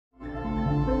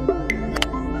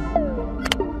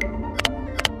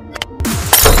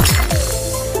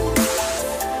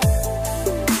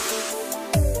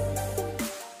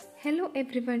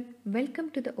everyone, welcome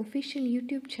to the official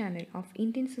YouTube channel of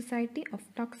Indian Society of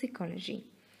Toxicology.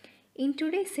 In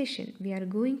today's session, we are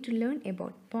going to learn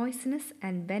about poisonous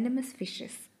and venomous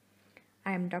fishes.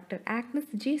 I am Dr. Agnes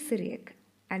J. Syriac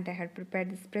and I have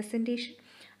prepared this presentation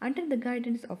under the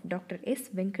guidance of Dr. S.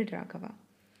 Venkatraghava.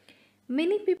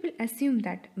 Many people assume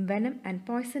that venom and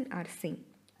poison are same,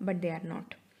 but they are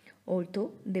not.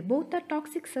 Although they both are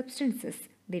toxic substances,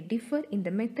 they differ in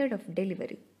the method of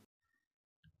delivery.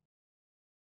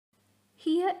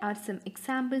 Here are some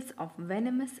examples of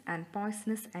venomous and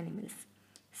poisonous animals.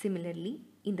 Similarly,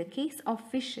 in the case of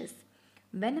fishes,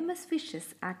 venomous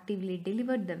fishes actively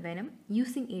deliver the venom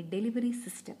using a delivery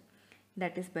system,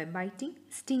 that is by biting,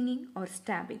 stinging or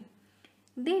stabbing.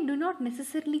 They do not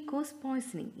necessarily cause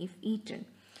poisoning if eaten,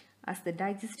 as the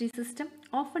digestive system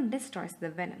often destroys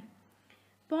the venom.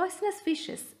 Poisonous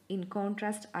fishes, in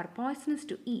contrast, are poisonous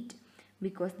to eat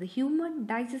because the human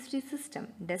digestive system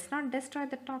does not destroy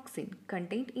the toxin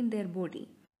contained in their body.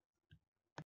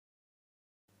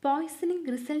 Poisoning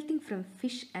resulting from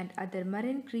fish and other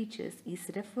marine creatures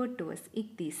is referred to as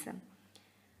ichthyism,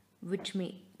 which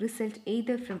may result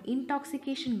either from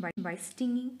intoxication by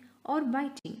stinging or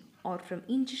biting or from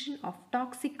ingestion of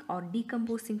toxic or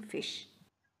decomposing fish.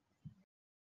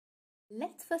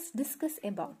 Let's first discuss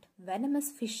about venomous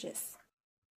fishes.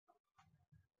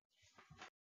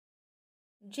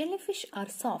 Jellyfish are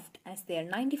soft as they are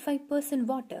 95%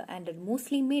 water and are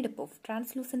mostly made up of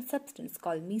translucent substance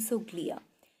called mesoglia.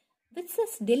 With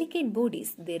such delicate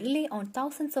bodies, they rely on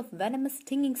thousands of venomous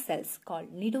stinging cells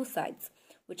called cnidocytes,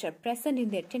 which are present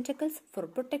in their tentacles for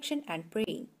protection and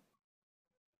preying.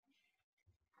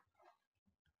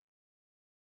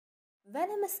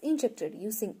 Venom is injected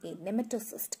using a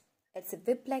nematocyst. It's a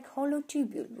whip-like hollow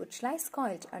tubule which lies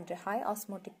coiled under high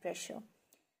osmotic pressure.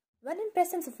 When in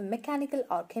presence of a mechanical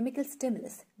or chemical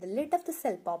stimulus, the lid of the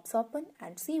cell pops open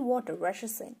and seawater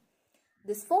rushes in.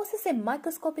 This forces a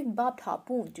microscopic barbed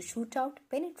harpoon to shoot out,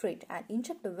 penetrate and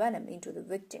inject the venom into the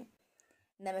victim.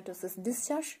 Nematocyst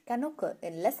discharge can occur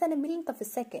in less than a millionth of a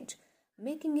second,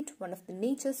 making it one of the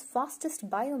nature's fastest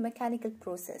biomechanical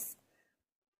process.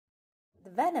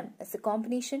 The venom is a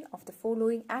combination of the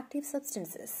following active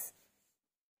substances.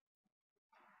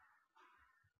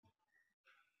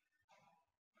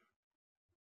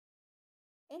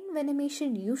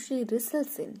 Envenomation usually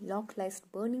results in localized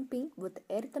burning pain with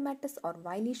erythematous or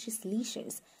violaceous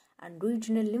lesions and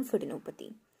regional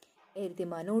lymphadenopathy.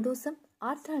 Erythema nodosum,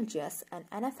 arthralgias, and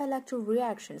anaphylactic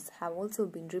reactions have also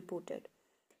been reported.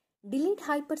 Delayed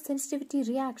hypersensitivity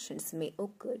reactions may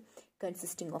occur,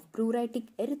 consisting of pruritic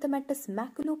erythematous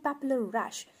maculopapular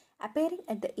rash appearing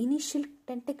at the initial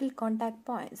tentacle contact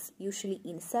points, usually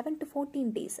in 7 to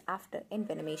 14 days after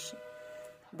envenomation.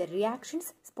 The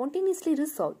reactions spontaneously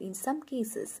resolve in some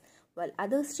cases, while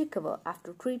others recover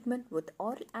after treatment with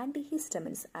oral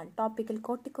antihistamines and topical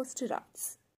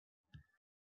corticosteroids.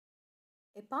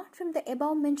 Apart from the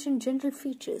above-mentioned general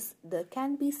features, there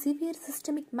can be severe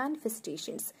systemic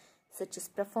manifestations such as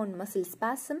profound muscle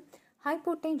spasm,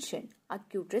 hypotension,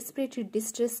 acute respiratory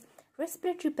distress,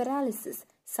 respiratory paralysis,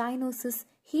 cyanosis,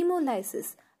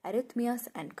 hemolysis, arrhythmias,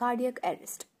 and cardiac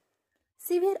arrest.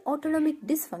 Severe autonomic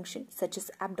dysfunction such as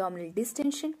abdominal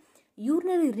distension,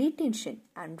 urinary retention,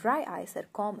 and dry eyes are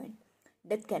common.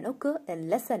 Death can occur in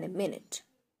less than a minute.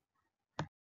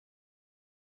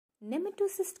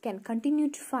 Nematocysts can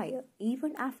continue to fire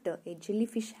even after a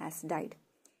jellyfish has died.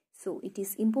 So it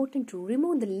is important to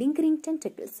remove the lingering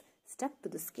tentacles stuck to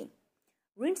the skin.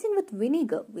 Rinsing with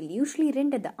vinegar will usually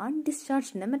render the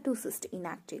undischarged nematocyst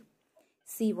inactive.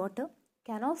 Seawater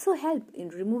can also help in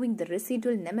removing the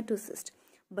residual nematocyst,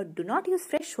 but do not use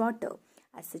fresh water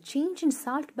as the change in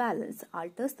salt balance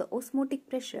alters the osmotic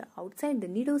pressure outside the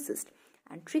cnidocyst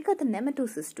and trigger the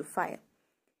nematocyst to fire.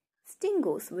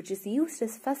 Stingose, which is used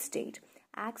as first aid,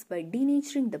 acts by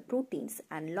denaturing the proteins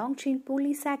and long-chain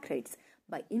polysaccharides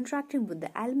by interacting with the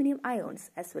aluminium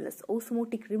ions as well as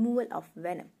osmotic removal of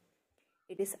venom.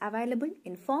 It is available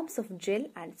in forms of gel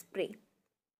and spray.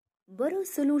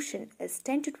 Burroughs solution is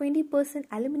 10 to 20%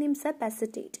 aluminum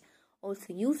subacetate,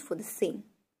 also used for the same.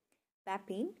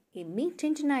 Papain, a meat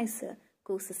tendinizer,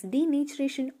 causes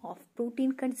denaturation of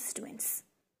protein constituents.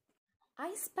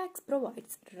 Ice packs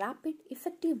provides rapid,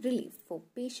 effective relief for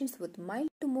patients with mild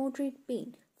to moderate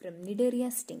pain from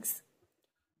Cnidaria stings.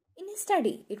 In a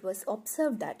study, it was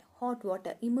observed that hot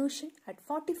water immersion at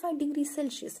 45 degrees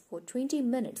Celsius for 20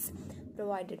 minutes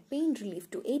provided pain relief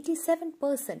to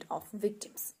 87% of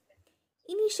victims.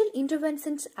 Initial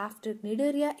interventions after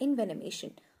Cnidaria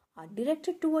envenomation are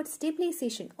directed towards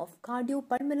stabilization of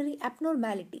cardiopulmonary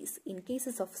abnormalities in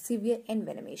cases of severe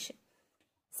envenomation.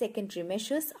 Secondary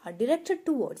measures are directed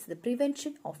towards the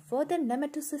prevention of further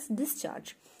nematocyst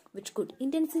discharge, which could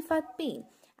intensify pain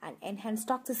and enhance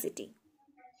toxicity.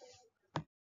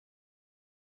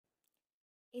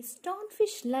 A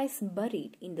stonefish lies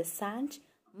buried in the sand,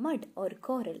 mud, or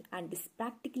coral and is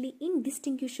practically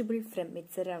indistinguishable from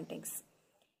its surroundings.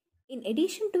 In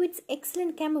addition to its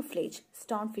excellent camouflage,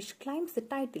 stonefish claims the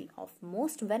title of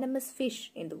most venomous fish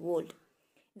in the world.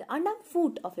 The unarmed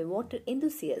foot of a water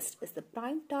enthusiast is the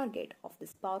prime target of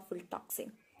this powerful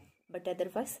toxin. But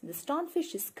otherwise, the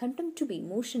stonefish is condemned to be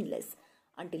motionless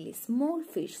until a small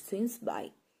fish swims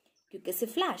by. Quick as a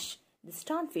flash, the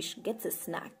stonefish gets a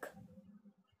snack.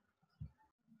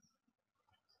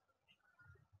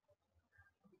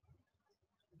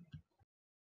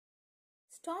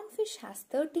 Stonefish has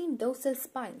 13 dorsal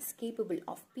spines capable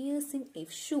of piercing a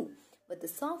shoe with a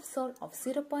soft sole of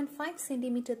 0.5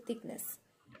 cm thickness.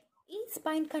 Each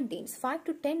spine contains 5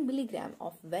 to 10 mg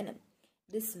of venom.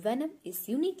 This venom is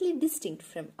uniquely distinct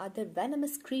from other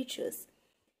venomous creatures.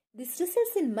 This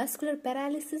results in muscular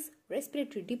paralysis,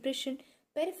 respiratory depression,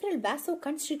 peripheral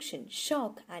vasoconstriction,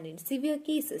 shock, and in severe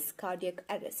cases, cardiac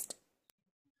arrest.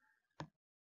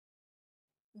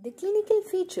 The clinical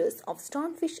features of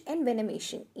stonefish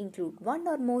envenomation include one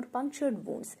or more punctured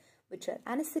wounds, which are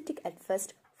anesthetic at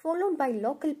first, followed by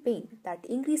local pain that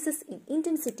increases in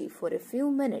intensity for a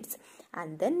few minutes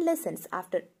and then lessens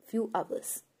after a few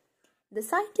hours. The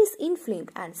site is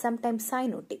inflamed and sometimes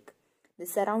cyanotic. The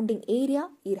surrounding area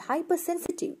is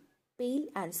hypersensitive, pale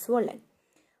and swollen.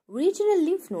 Regional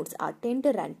lymph nodes are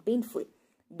tender and painful.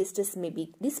 Distress may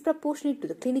be disproportionate to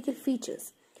the clinical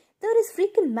features. There is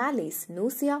frequent malaise,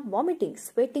 nausea, vomiting,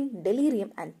 sweating,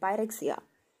 delirium and pyrexia.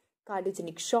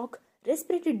 Cardiogenic shock,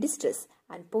 respiratory distress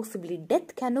and possibly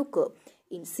death can occur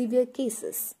in severe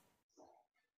cases.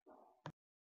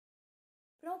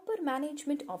 Proper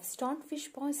management of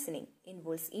stonefish poisoning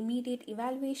involves immediate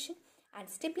evaluation and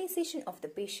stabilization of the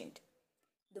patient.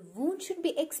 The wound should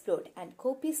be explored and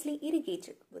copiously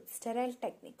irrigated with sterile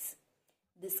techniques.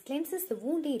 This cleanses the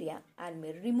wound area and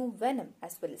may remove venom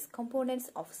as well as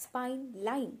components of spine,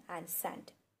 lime and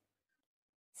sand.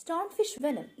 Stonefish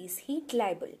venom is heat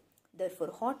liable,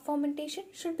 therefore hot fermentation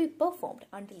should be performed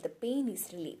until the pain is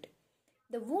relieved.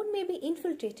 The wound may be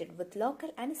infiltrated with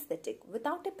local anesthetic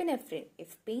without epinephrine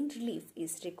if pain relief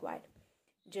is required.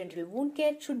 General wound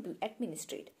care should be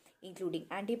administered, including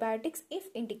antibiotics if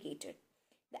indicated.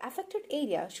 The affected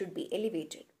area should be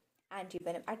elevated.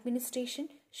 Antivenom administration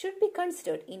should be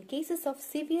considered in cases of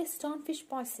severe stonefish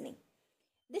poisoning.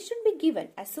 This should be given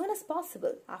as soon as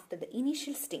possible after the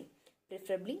initial sting,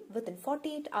 preferably within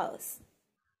 48 hours.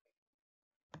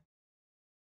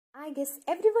 I guess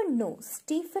everyone knows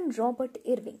Stephen Robert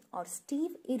Irving or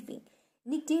Steve Irving,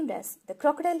 nicknamed as the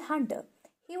Crocodile Hunter.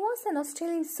 He was an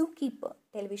Australian zookeeper,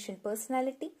 television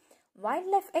personality,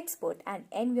 wildlife expert and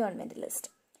environmentalist.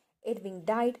 Irving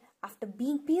died after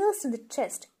being pierced in the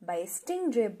chest by a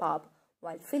stingray barb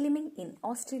while filming in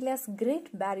Australia's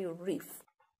Great Barrier Reef.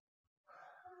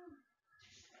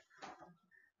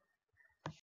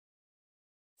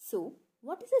 So,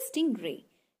 what is a stingray?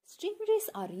 Stingrays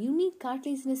are unique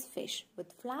cartilaginous fish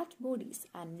with flat bodies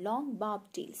and long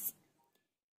barbed tails.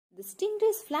 The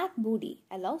stingray's flat body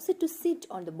allows it to sit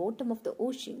on the bottom of the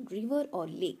ocean, river or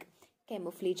lake,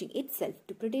 camouflaging itself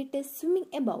to predators swimming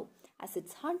above as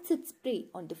it hunts its prey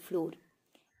on the floor.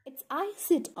 Its eyes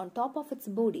sit on top of its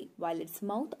body while its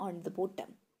mouth on the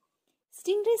bottom.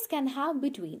 Stingrays can have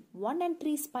between 1 and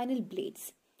 3 spinal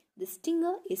blades. The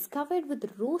stinger is covered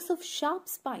with rows of sharp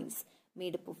spines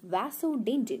made up of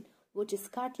vasodendin, which is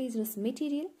cartilaginous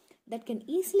material that can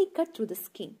easily cut through the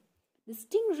skin. The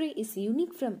stingray is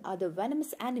unique from other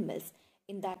venomous animals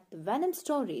in that the venom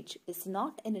storage is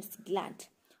not in its gland,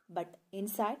 but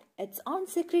inside its own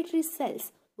secretory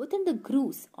cells within the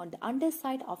grooves on the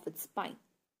underside of its spine.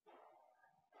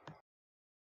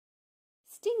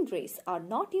 Stingrays are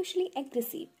not usually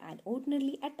aggressive and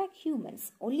ordinarily attack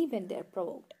humans only when they are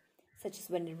provoked, such as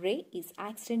when a ray is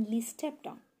accidentally stepped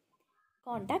on.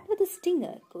 Contact with the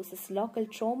stinger causes local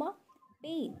trauma,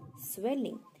 pain,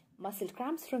 swelling, muscle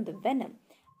cramps from the venom,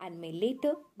 and may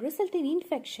later result in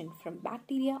infection from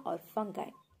bacteria or fungi.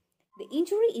 The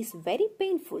injury is very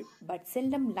painful but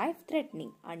seldom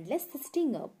life-threatening unless the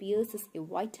stinger pierces a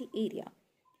vital area.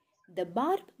 The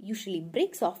barb usually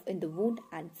breaks off in the wound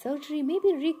and surgery may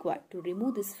be required to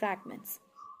remove these fragments.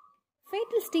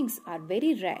 Fatal stings are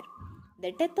very rare.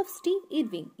 The death of Steve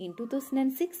Irving in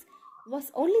 2006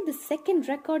 was only the second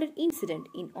recorded incident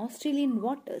in Australian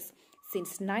waters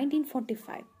since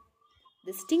 1945.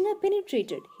 The stinger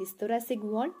penetrated his thoracic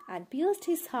wall and pierced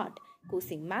his heart,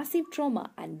 causing massive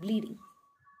trauma and bleeding.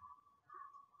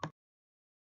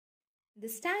 The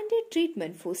standard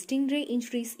treatment for stingray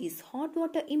injuries is hot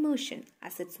water immersion,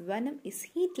 as its venom is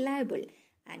heat liable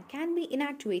and can be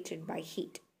inactivated by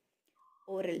heat.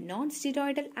 Oral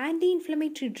non-steroidal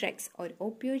anti-inflammatory drugs or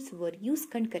opioids were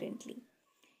used concurrently.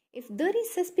 If there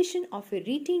is suspicion of a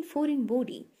retained foreign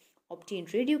body, obtain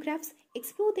radiographs,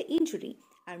 explore the injury,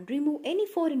 and remove any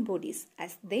foreign bodies,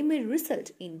 as they may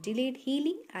result in delayed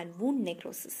healing and wound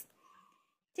necrosis.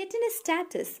 Tetanus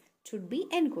status should be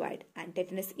inquired, and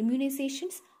tetanus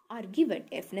immunizations are given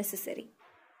if necessary.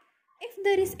 If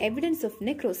there is evidence of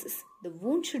necrosis, the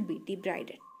wound should be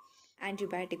debrided.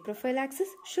 Antibiotic prophylaxis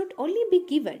should only be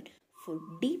given for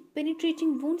deep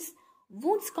penetrating wounds,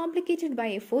 wounds complicated by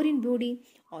a foreign body,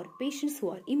 or patients who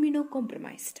are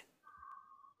immunocompromised.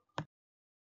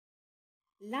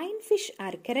 Lionfish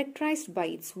are characterized by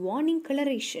its warning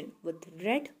coloration with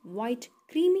red, white,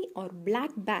 creamy or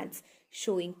black bands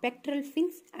showing pectoral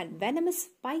fins and venomous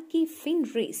spiky fin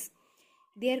rays.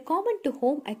 They are common to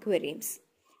home aquariums.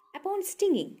 Upon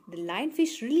stinging, the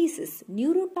lionfish releases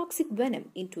neurotoxic venom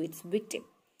into its victim.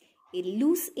 A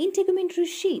loose integumentary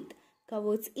sheath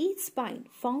covers each spine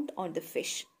found on the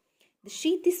fish. The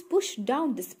sheath is pushed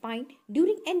down the spine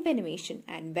during envenomation,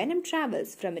 and venom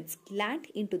travels from its gland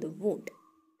into the wound.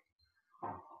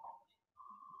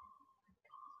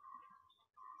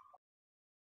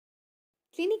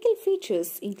 Clinical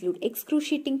features include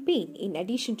excruciating pain in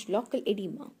addition to local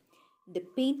edema. The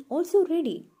pain also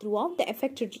radiates throughout the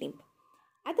affected limb.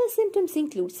 Other symptoms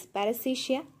include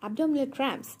paresthesia, abdominal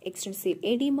cramps, extensive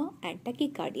edema, and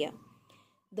tachycardia.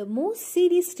 The most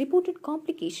serious reported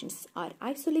complications are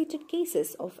isolated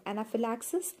cases of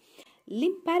anaphylaxis,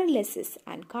 limb paralysis,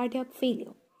 and cardiac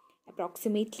failure.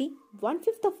 Approximately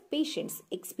 1/5 of patients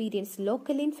experience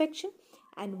local infection,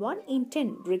 and 1 in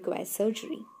 10 require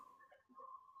surgery.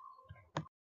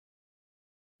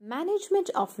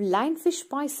 Management of lionfish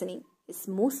poisoning is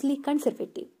mostly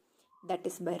conservative, that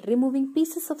is by removing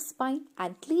pieces of spine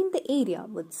and clean the area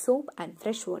with soap and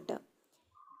fresh water.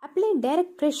 Apply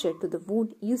direct pressure to the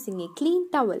wound using a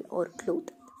clean towel or cloth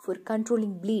for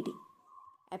controlling bleeding.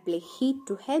 Apply heat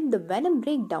to help the venom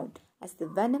break down, as the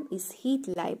venom is heat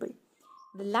liable.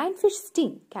 The lionfish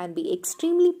sting can be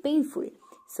extremely painful,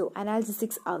 so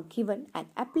analgesics are given and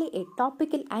apply a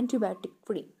topical antibiotic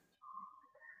cream.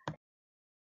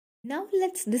 Now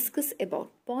let's discuss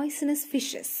about poisonous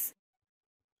fishes.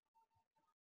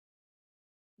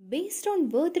 Based on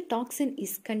where the toxin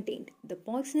is contained, the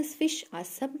poisonous fish are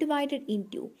subdivided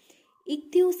into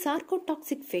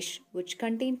ichthyosarcotoxic fish, which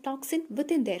contain toxin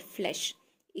within their flesh,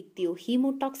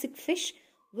 ichthyohemotoxic fish,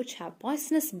 which have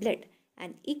poisonous blood,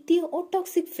 and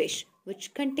ichthyootoxic fish,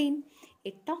 which contain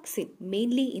a toxin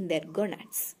mainly in their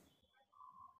gonads.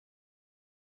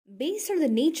 Based on the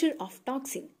nature of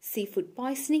toxin, seafood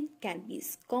poisoning can be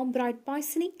scombroid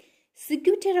poisoning,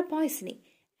 ciguatera poisoning,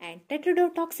 and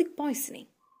tetrodotoxic poisoning.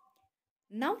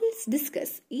 Now let's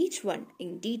discuss each one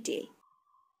in detail.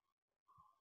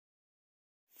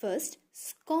 First,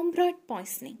 scombroid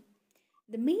poisoning.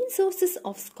 The main sources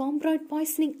of scombroid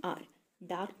poisoning are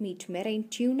dark meat marine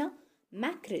tuna,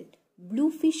 mackerel,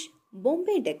 bluefish,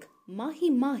 bombay duck,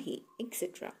 mahi-mahi,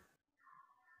 etc.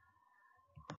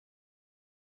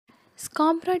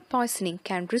 Scombroid poisoning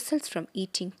can result from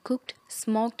eating cooked,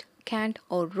 smoked, canned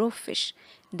or raw fish.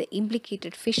 The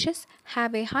implicated fishes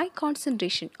have a high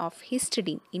concentration of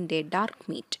histidine in their dark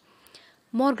meat.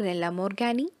 Morganella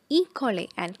morgani, E. coli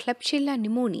and Klebsiella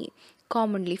pneumoniae,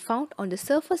 commonly found on the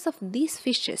surface of these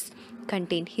fishes,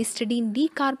 contain histidine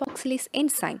decarboxylase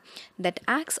enzyme that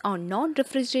acts on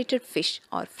non-refrigerated fish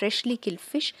or freshly killed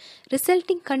fish,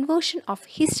 resulting conversion of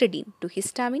histidine to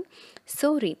histamine,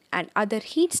 saurine and other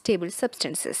heat-stable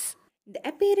substances. The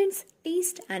appearance,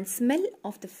 taste and smell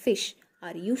of the fish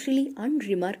are usually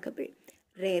unremarkable.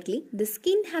 Rarely, the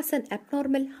skin has an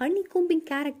abnormal honeycombing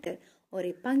character or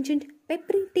a pungent,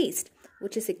 peppery taste,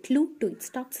 which is a clue to its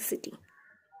toxicity.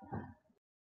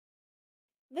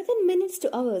 Within minutes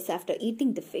to hours after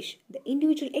eating the fish, the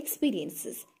individual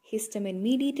experiences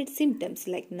histamine-mediated symptoms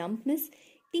like numbness,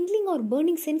 tingling or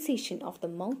burning sensation of the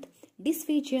mouth,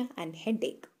 dysphagia and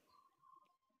headache.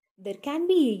 There can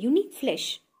be a unique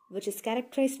flush, which is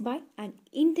characterized by an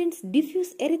intense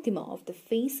diffuse erythema of the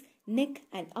face, neck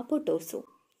and upper torso.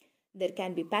 There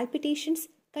can be palpitations,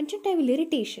 conjunctival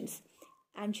irritations,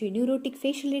 angioneurotic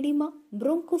facial edema,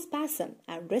 bronchospasm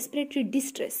and respiratory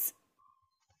distress.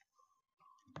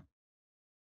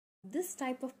 This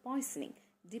type of poisoning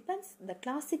depends on the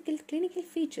classical clinical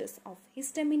features of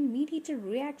histamine-mediated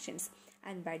reactions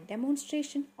and by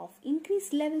demonstration of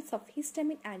increased levels of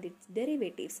histamine and its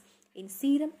derivatives in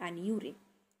serum and urine.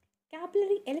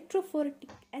 Capillary electrophoretic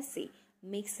assay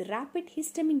makes rapid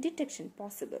histamine detection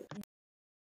possible.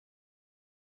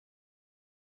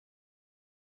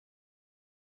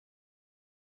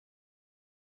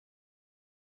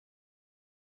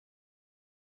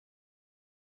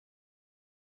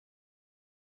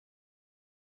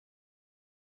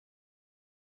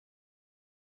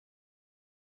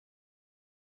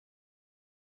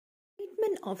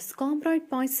 Treatment of scombroid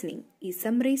poisoning is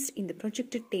summarized in the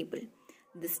projected table.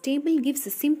 This table gives the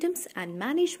symptoms and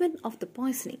management of the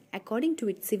poisoning according to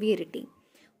its severity,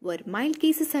 where mild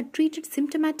cases are treated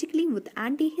symptomatically with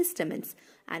antihistamines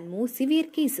and more severe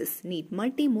cases need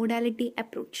multimodality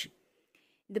approach.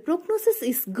 The prognosis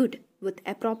is good with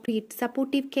appropriate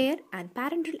supportive care and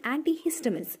parenteral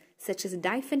antihistamines such as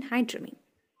diphenhydramine.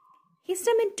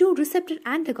 Histamine 2 receptor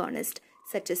antagonists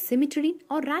such as cimetidine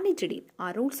or ranitidine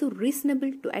are also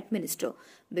reasonable to administer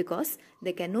because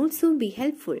they can also be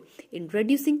helpful in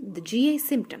reducing the GI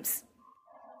symptoms.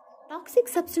 Toxic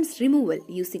substance removal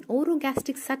using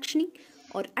orogastric suctioning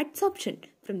or adsorption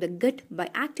from the gut by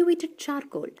activated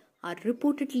charcoal are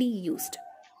reportedly used.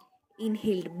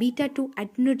 Inhaled beta-2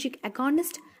 adrenergic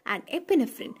agonist and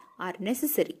epinephrine are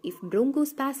necessary if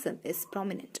bronchospasm is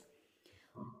prominent.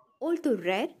 Although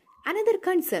rare, another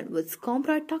concern with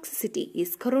scombroid toxicity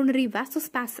is coronary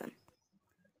vasospasm.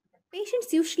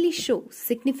 Patients usually show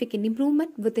significant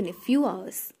improvement within a few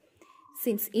hours.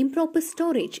 Since improper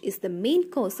storage is the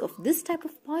main cause of this type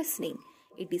of poisoning,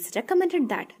 it is recommended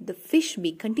that the fish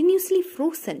be continuously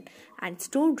frozen and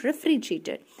stored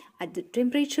refrigerated at the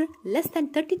temperature less than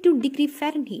 32 degrees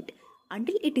Fahrenheit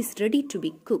until it is ready to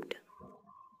be cooked.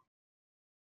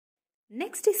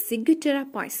 Next is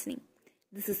ciguatera poisoning.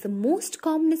 This is the most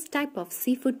commonest type of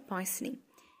seafood poisoning.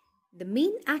 The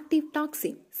main active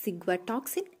toxin,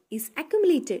 ciguatoxin, is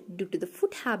accumulated due to the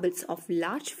food habits of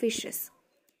large fishes.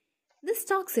 This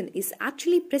toxin is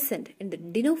actually present in the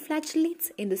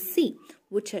dinoflagellates in the sea,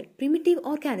 which are primitive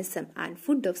organisms and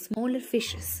food of smaller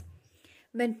fishes.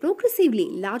 When progressively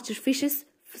larger fishes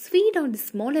feed on the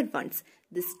smaller ones,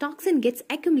 this toxin gets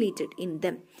accumulated in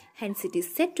them. Hence, it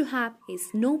is said to have a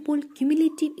snowball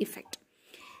cumulative effect.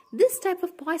 This type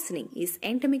of poisoning is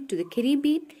endemic to the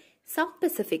Caribbean, South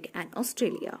Pacific, and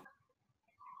Australia.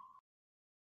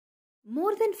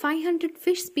 More than 500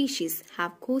 fish species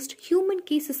have caused human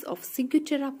cases of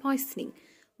ciguatera poisoning,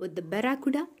 with the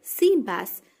barracuda, sea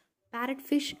bass,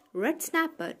 parrotfish, red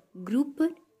snapper, grouper,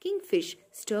 kingfish,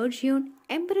 sturgeon,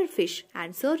 emperorfish,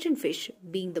 and surgeonfish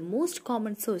being the most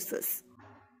common sources.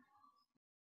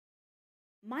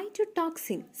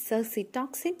 Mycotoxin,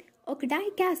 cercitoxin,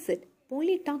 oxalic acid,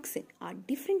 polytoxin are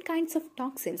different kinds of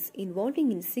toxins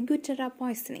involving in ciguatera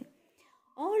poisoning.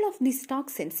 All of these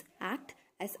toxins act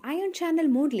as ion channel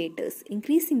modulators,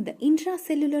 increasing the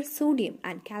intracellular sodium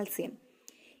and calcium.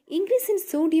 Increase in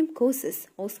sodium causes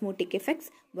osmotic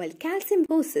effects, while calcium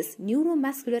causes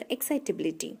neuromuscular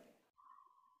excitability.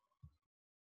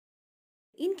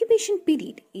 Incubation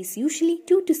period is usually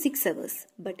 2 to 6 hours,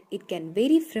 but it can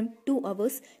vary from 2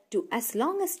 hours to as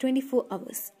long as 24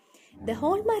 hours. The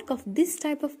hallmark of this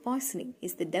type of poisoning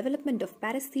is the development of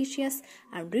paresthesias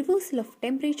and reversal of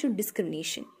temperature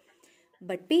discrimination.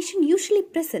 But patient usually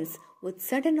presents with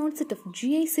sudden onset of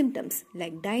GI symptoms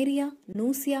like diarrhea,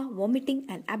 nausea, vomiting,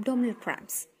 and abdominal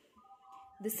cramps.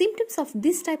 The symptoms of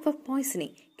this type of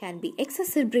poisoning can be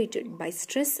exacerbated by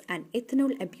stress and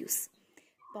ethanol abuse.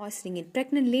 Poisoning in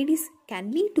pregnant ladies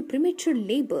can lead to premature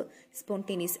labor,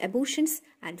 spontaneous abortions,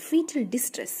 and fetal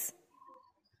distress.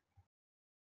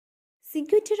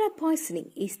 Ciguatera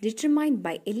poisoning is determined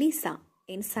by ELISA,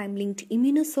 enzyme-linked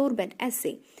immunosorbent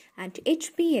assay, and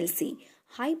HPLC,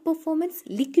 high-performance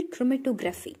liquid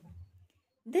chromatography.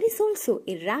 There is also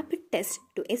a rapid test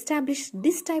to establish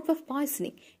this type of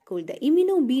poisoning called the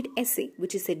immunobead assay,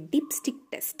 which is a dipstick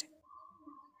test.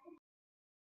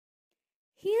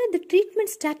 Here, the treatment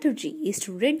strategy is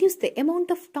to reduce the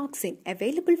amount of toxin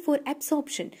available for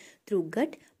absorption through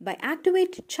gut by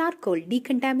activated charcoal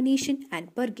decontamination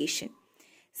and purgation.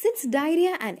 Since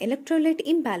diarrhea and electrolyte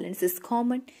imbalance is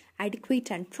common, adequate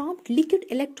and prompt liquid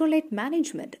electrolyte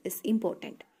management is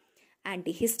important.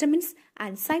 Antihistamines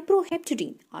and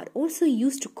cyproheptadine are also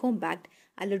used to combat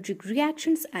allergic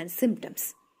reactions and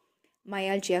symptoms.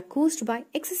 Myalgia caused by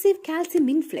excessive calcium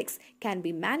influx can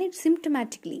be managed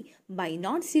symptomatically by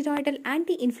non-steroidal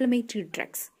anti-inflammatory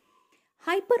drugs.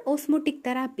 Hyperosmotic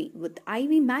therapy with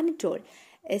IV mannitol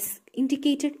is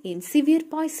indicated in severe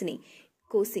poisoning,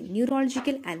 causing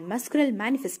neurological and muscular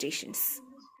manifestations.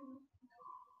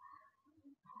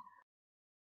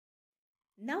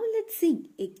 Now let's see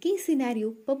a case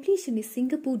scenario published in a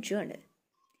Singapore journal.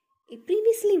 A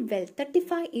previously well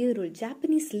 35-year-old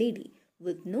Japanese lady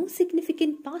with no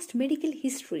significant past medical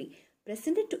history,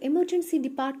 presented to emergency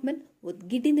department with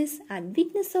giddiness and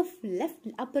weakness of left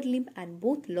upper limb and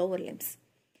both lower limbs.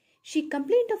 She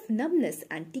complained of numbness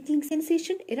and tickling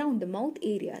sensation around the mouth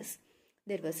areas.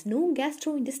 There was no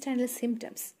gastrointestinal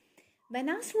symptoms. When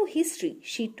asked for history,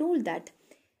 she told that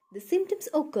the symptoms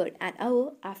occurred an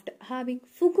hour after having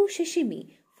fugu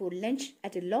sashimi for lunch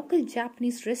at a local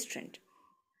Japanese restaurant.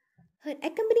 Her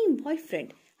accompanying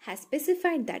boyfriend has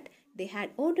specified that they had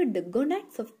ordered the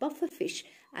gonads of pufferfish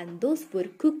and those were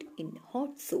cooked in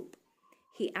hot soup.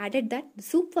 He added that the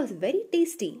soup was very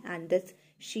tasty and thus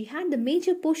she had the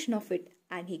major portion of it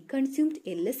and he consumed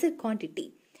a lesser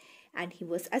quantity and he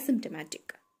was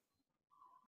asymptomatic.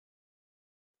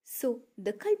 So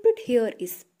the culprit here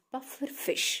is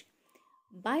pufferfish.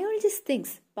 Biologists think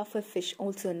pufferfish,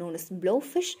 also known as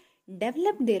blowfish,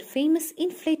 developed their famous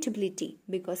inflatability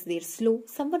because their slow,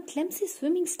 somewhat clumsy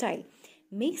swimming style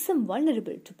makes them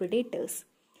vulnerable to predators.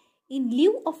 In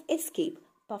lieu of escape,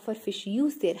 pufferfish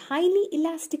use their highly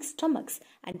elastic stomachs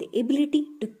and the ability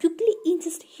to quickly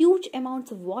ingest huge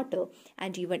amounts of water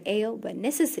and even air when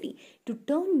necessary to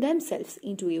turn themselves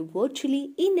into a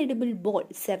virtually inedible ball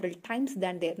several times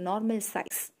than their normal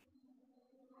size.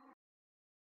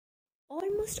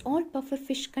 Almost all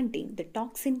pufferfish contain the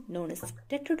toxin known as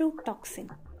tetrodotoxin.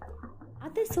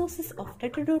 Other sources of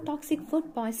tetrodotoxic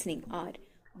food poisoning are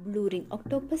blue ring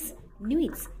octopus,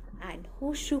 newts, and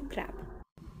horseshoe crab.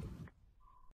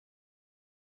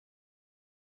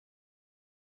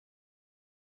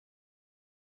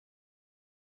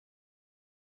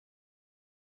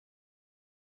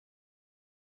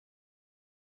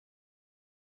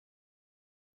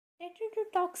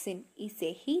 Tetrodotoxin is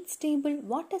a heat-stable,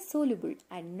 water-soluble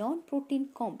and non-protein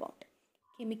compound.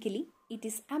 Chemically, it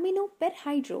is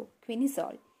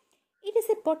aminoperhydroquinazole. It is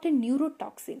a potent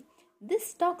neurotoxin.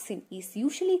 This toxin is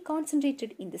usually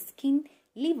concentrated in the skin,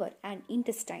 liver and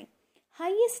intestine.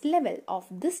 Highest level of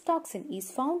this toxin is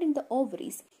found in the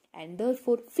ovaries and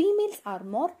therefore females are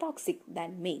more toxic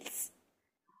than males.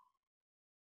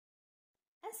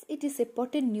 As it is a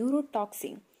potent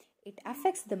neurotoxin, it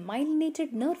affects the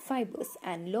myelinated nerve fibers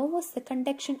and lowers the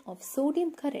conduction of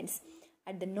sodium currents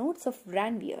at the nodes of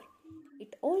Ranvier.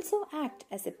 It also acts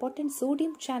as a potent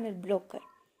sodium channel blocker.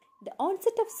 The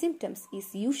onset of symptoms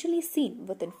is usually seen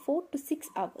within 4 to 6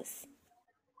 hours.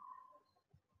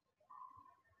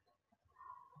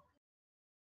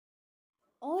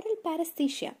 Oral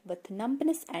paresthesia with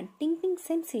numbness and tingling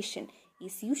sensation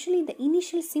is usually the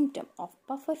initial symptom of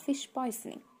pufferfish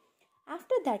poisoning.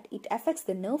 After that, it affects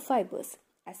the nerve fibers.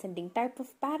 Ascending type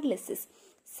of paralysis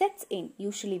sets in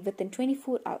usually within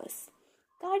 24 hours.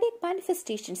 Cardiac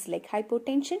manifestations like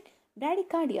hypotension,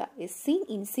 bradycardia is seen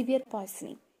in severe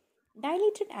poisoning.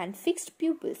 Dilated and fixed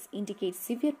pupils indicate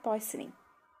severe poisoning.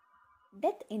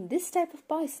 Death in this type of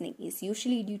poisoning is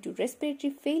usually due to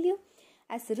respiratory failure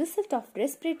as a result of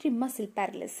respiratory muscle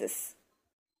paralysis.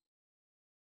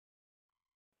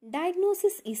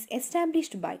 Diagnosis is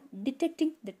established by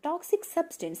detecting the toxic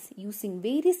substance using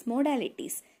various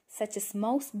modalities such as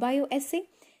mouse bioassay,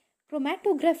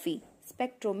 chromatography,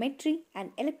 spectrometry,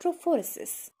 and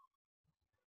electrophoresis.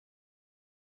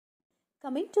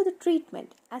 Coming to the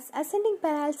treatment, as ascending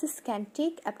paralysis can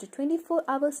take up to 24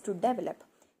 hours to develop,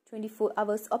 24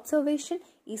 hours observation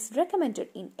is recommended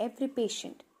in every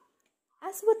patient.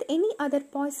 As with any other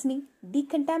poisoning,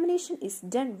 decontamination is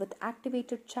done with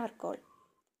activated charcoal.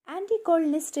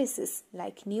 Anticholinesterase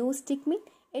like neostigmine,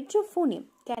 edrophonium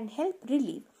can help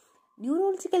relieve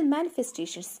neurological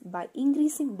manifestations by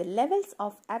increasing the levels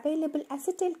of available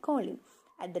acetylcholine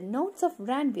at the nodes of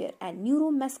Ranvier and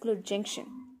neuromuscular junction.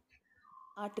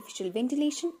 Artificial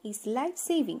ventilation is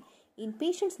life-saving in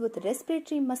patients with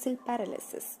respiratory muscle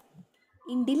paralysis.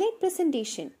 In delayed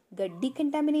presentation, gut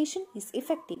decontamination is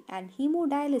effective and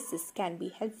hemodialysis can be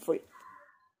helpful.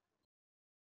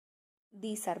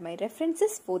 These are my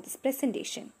references for this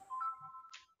presentation.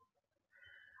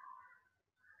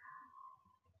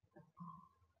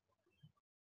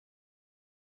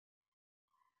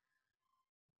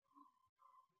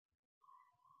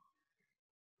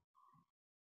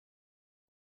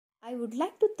 I would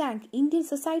like to thank Indian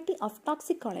Society of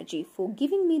Toxicology for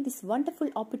giving me this wonderful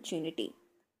opportunity.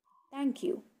 Thank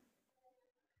you.